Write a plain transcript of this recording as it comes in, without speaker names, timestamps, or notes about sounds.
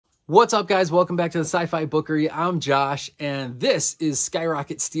What's up, guys? Welcome back to the Sci Fi Bookery. I'm Josh, and this is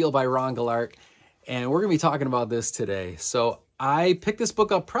Skyrocket Steele by Goulart, and we're going to be talking about this today. So I picked this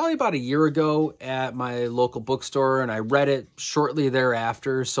book up probably about a year ago at my local bookstore, and I read it shortly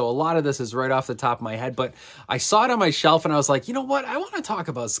thereafter. So a lot of this is right off the top of my head, but I saw it on my shelf, and I was like, you know what? I want to talk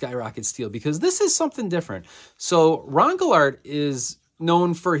about Skyrocket Steele because this is something different. So Goulart is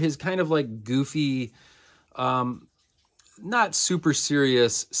known for his kind of like goofy, not super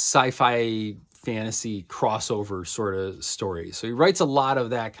serious sci-fi fantasy crossover sort of stories. So he writes a lot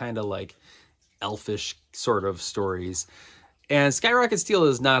of that kind of like elfish sort of stories. And Skyrocket Steele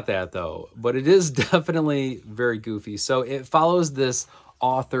is not that though, but it is definitely very goofy. So it follows this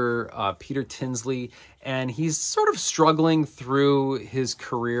author, Peter Tinsley, and he's sort of struggling through his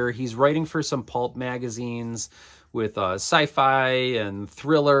career. He's writing for some pulp magazines with sci-fi and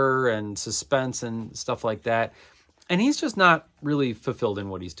thriller and suspense and stuff like that. And he's just not really fulfilled in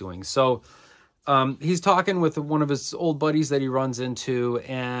what he's doing. So he's talking with one of his old buddies that he runs into,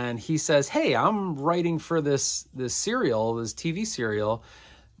 and he says, hey, I'm writing for this serial, this TV serial.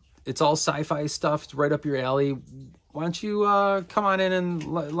 It's all sci-fi stuff. It's right up your alley. Why don't you come on in and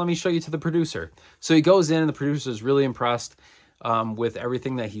let me show you to the producer? So he goes in, and the producer is really impressed with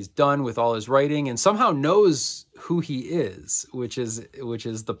everything that he's done, with all his writing, and somehow knows who he is, which is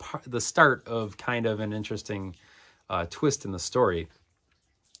the start of kind of an interesting twist in the story.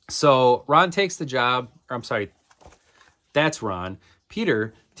 So Ron takes the job, or I'm sorry, that's Ron.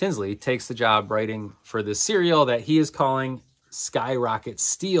 Peter Tinsley takes the job writing for this serial that he is calling Skyrocket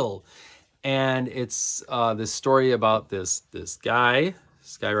Steele. And it's this story about this guy,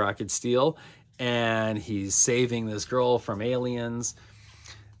 Skyrocket Steele, and he's saving this girl from aliens.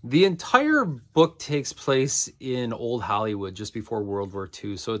 The entire book takes place in old Hollywood just before World War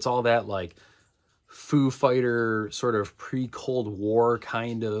II. So it's all that like Foo Fighter sort of pre-Cold War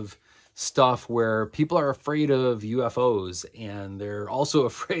kind of stuff where people are afraid of UFOs and they're also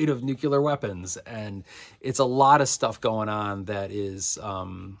afraid of nuclear weapons. And it's a lot of stuff going on that is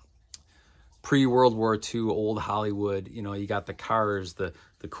pre-World War II old Hollywood. You know, you got the cars, the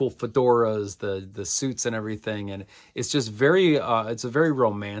cool fedoras, the suits and everything. And it's just very, it's a very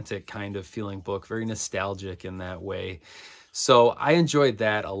romantic kind of feeling book, very nostalgic in that way. So I enjoyed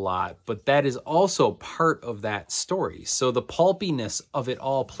that a lot, but that is also part of that story. So the pulpiness of it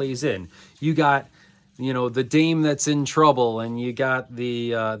all plays in. You got, you know, the dame that's in trouble, and you got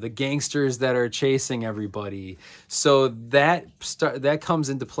the gangsters that are chasing everybody. So that comes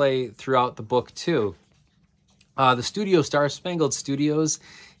into play throughout the book too. The studio, Star Spangled Studios,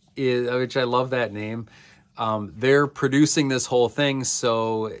 which I love that name. They're producing this whole thing,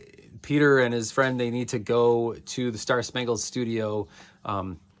 so Peter and his friend, they need to go to the Star Spangled Studio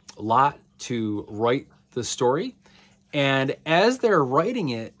lot to write the story. And as they're writing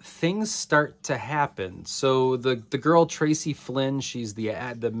it, things start to happen. So the girl, Tracy Flynn, she's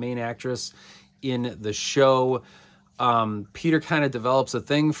the main actress in the show. Peter kind of develops a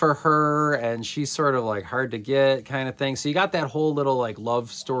thing for her, and she's sort of like hard to get kind of thing. So you got that whole little like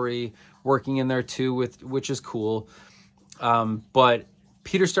love story working in there too, which is cool. But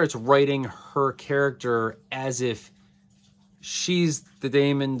Peter starts writing her character as if she's the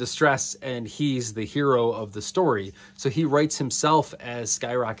dame in distress and he's the hero of the story. So he writes himself as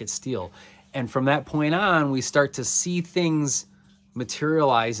Skyrocket Steele. And from that point on, we start to see things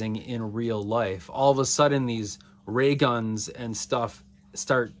materializing in real life. All of a sudden, these ray guns and stuff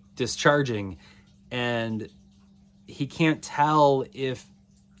start discharging, and he can't tell if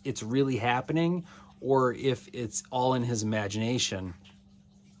it's really happening or if it's all in his imagination.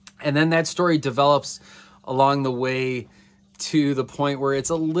 And then that story develops along the way to the point where it's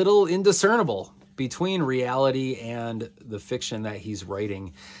a little indiscernible between reality and the fiction that he's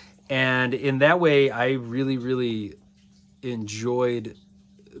writing. And in that way, I really, really enjoyed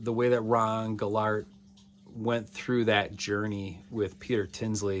the way that Goulart went through that journey with Peter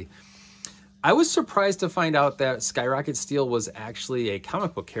Tinsley. I was surprised to find out that Skyrocket Steele was actually a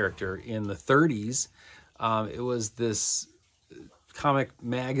comic book character in the 30s. It was this comic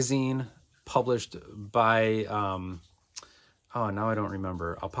magazine published by, oh, now I don't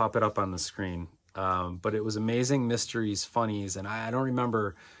remember. I'll pop it up on the screen. But it was Amazing Mysteries Funnies, and I don't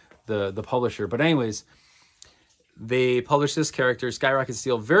remember the publisher. But anyways, they published this character, Skyrocket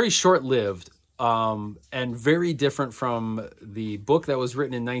Steele, very short-lived, and very different from the book that was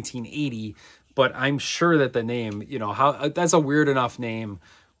written in 1980. But I'm sure that the name, you know, that's a weird enough name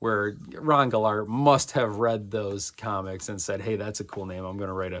where Goulart must have read those comics and said, hey, that's a cool name. I'm going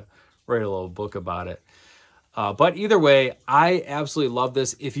to write a little book about it. But either way, I absolutely love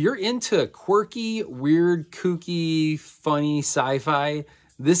this. If you're into quirky, weird, kooky, funny sci-fi,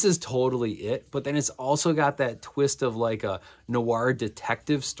 This is totally it, but then it's also got that twist of like a noir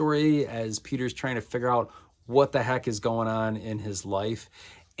detective story as Peter's trying to figure out what the heck is going on in his life.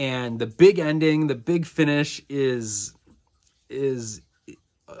 And the big ending, the big finish is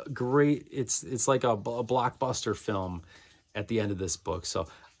great. It's like a blockbuster film at the end of this book. So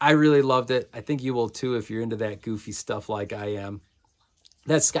I really loved it. I think you will too if you're into that goofy stuff like I am.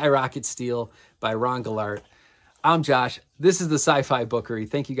 That's Skyrocket Steele by Ron Goulart. I'm Josh. This is the Sci Fi Bookery.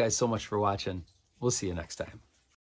 Thank you guys so much for watching. We'll see you next time.